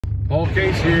Paul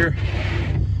Case here.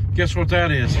 Guess what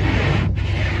that is?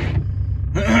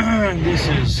 This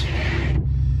is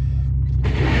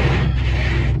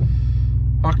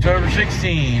October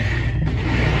 16.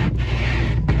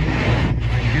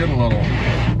 I get a little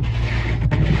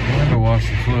window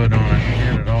washer fluid on it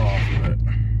and get it off, but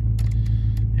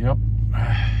yep,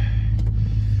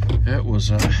 it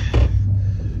was a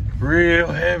real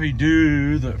heavy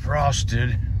dew that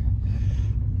frosted.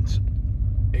 It's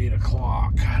 8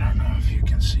 o'clock. I don't know if you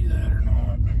can see that or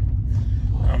not.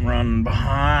 I'm running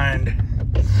behind.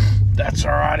 That's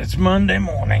all right, it's Monday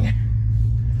morning.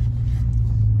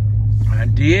 I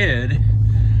did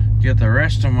get the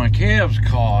rest of my calves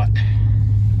caught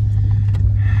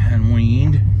and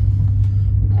weaned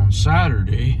on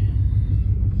Saturday.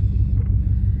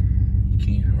 You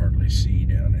can't hardly see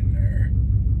down in there.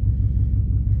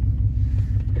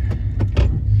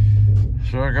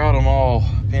 So I got them all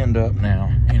pinned up now.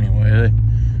 Anyway,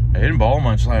 they didn't bawl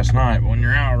much last night, but when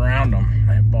you're out around them,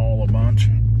 they bawl a bunch.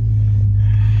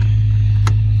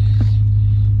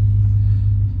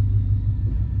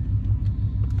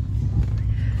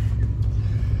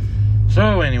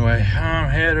 So anyway, I'm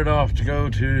headed off to go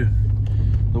to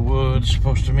the woods.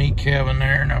 Supposed to meet Kevin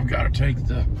there, and I've got to take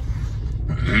the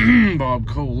Bob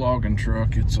Cole logging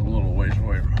truck. It's a little ways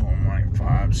away from home, like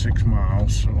 5-6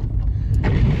 miles. So I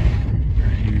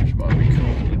use Bobby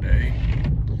Cole today.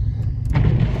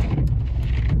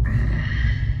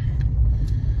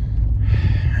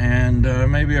 And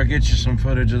maybe I'll get you some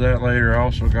footage of that later. I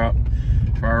also got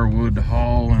firewood to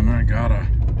haul, and I got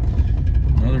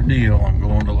another deal I'm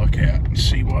going to look at and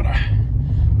see what I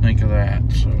think of that.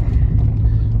 So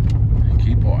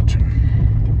keep watching.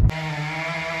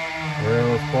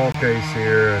 Well, it's Paul Case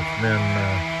here. It's been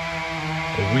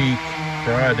a week.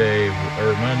 Friday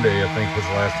or Monday, I think, was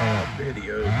the last time I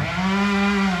videoed.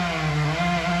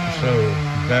 So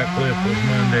that clip was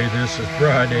Monday. This is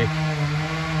Friday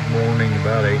morning,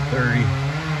 about 8:30.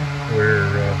 We're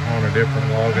on a different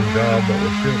logging job, but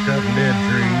we're still cutting dead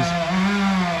trees.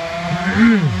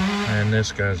 And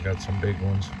this guy's got some big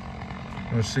ones.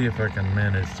 Let's see if I can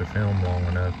manage to film long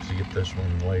enough to get this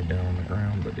one laid down on the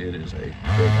ground, but it is a big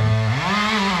one.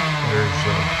 There's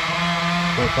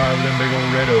 4 or 5 of them big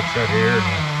old red oaks out here,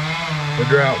 and the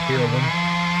drought killed them.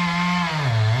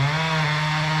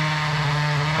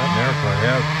 Out there probably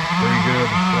have pretty good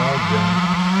logs in them.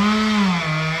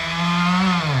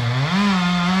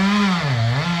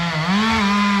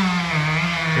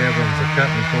 Kevin's a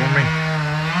cutting for me.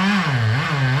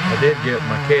 I did get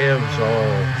my calves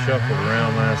all shuffled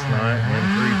around last night in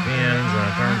 3 pins, and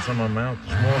I turned some of them out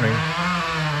this morning.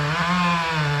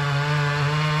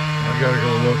 I gotta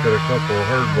go look at a couple of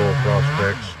herd bull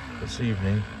prospects this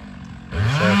evening,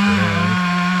 this afternoon,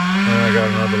 and I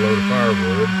got another load of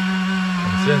firewood.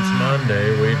 And since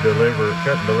Monday, we delivered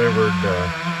 7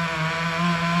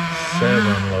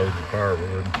 loads of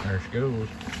firewood. There she goes.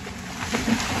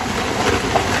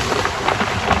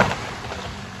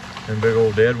 And big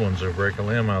old dead ones will break a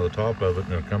limb out of the top of it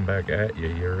and they'll come back at you.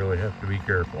 You really have to be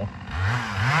careful. Well,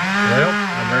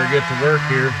 I better get to work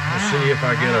here. We'll see if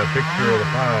I get a picture of the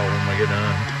pile when we get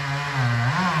done.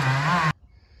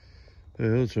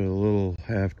 Well, it's a little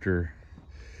after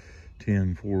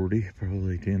 10:40,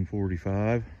 probably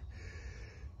 10:45.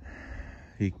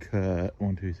 He cut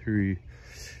 1, 2, 3,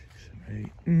 7,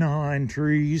 8, 9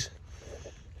 trees.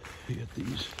 We get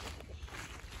these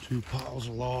 2 piles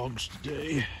of logs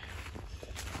today.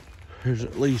 There's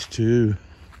at least 2,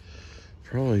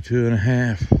 probably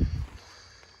 2.5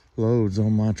 loads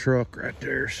on my truck right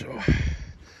there. So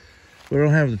we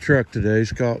don't have the truck today.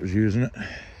 Scott was using it,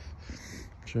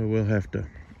 so we'll have to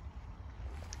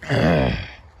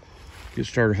get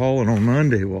started hauling on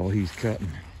Monday while he's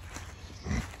cutting.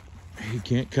 He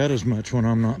can't cut as much when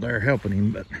I'm not there helping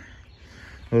him, but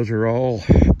those are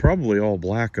probably all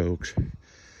black oaks,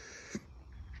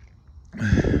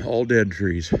 all dead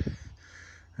trees.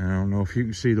 I don't know if you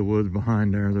can see the woods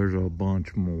behind there. There's a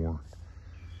bunch more.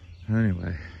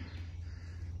 Anyway,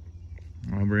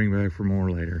 I'll bring back for more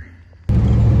later.